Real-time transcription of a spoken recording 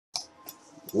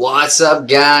What's up,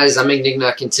 guys? I'm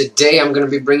Ignick, and today I'm going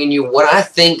to be bringing you what I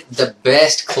think the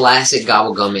best classic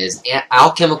gobble gum is,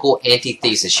 Alchemical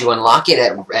Antithesis. You unlock it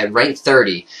at rank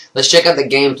 30. Let's check out the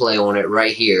gameplay on it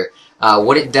right here.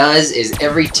 What it does is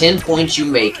every 10 points you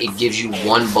make, it gives you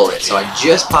 1 bullet. So I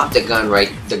just popped the gum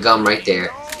right there.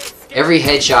 Every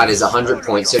headshot is 100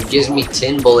 points, so it gives me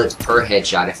 10 bullets per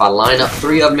headshot. If I line up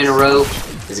 3 of them in a row,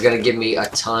 it's going to give me a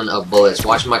ton of bullets.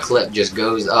 Watch my clip just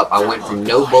goes up. I went from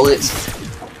no bullets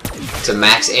to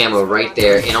max ammo right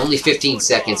there in only 15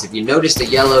 seconds. If you notice the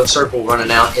yellow circle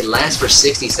running out, it lasts for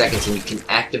 60 seconds and you can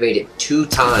activate it 2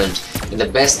 times. And the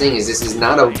best thing is this is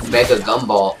not a mega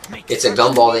gumball. It's a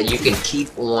gumball that you can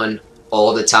keep on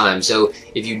all the time. So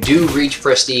if you do reach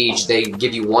prestige, they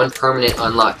give you 1 permanent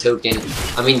unlock token.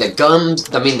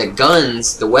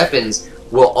 The weapons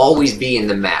will always be in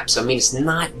the map. So I mean, it's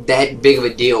not that big of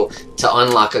a deal to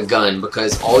unlock a gun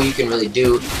because all you can really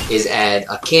do is add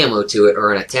a camo to it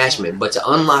or an attachment. But to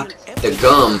unlock the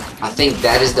gum, I think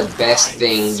that is the best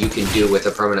thing you can do with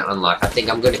a permanent unlock. I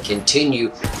think I'm going to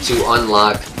continue to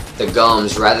unlock the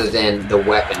gums rather than the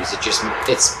weapons. It's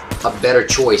a better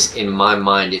choice in my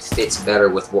mind. It fits better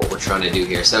with what we're trying to do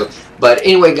here. So, but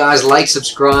anyway, guys, like,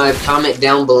 subscribe, comment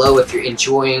down below if you're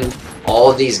enjoying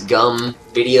all these gum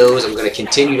videos. I'm going to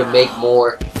continue to make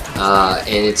more.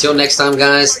 And until next time,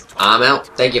 guys, I'm out.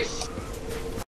 Thank you.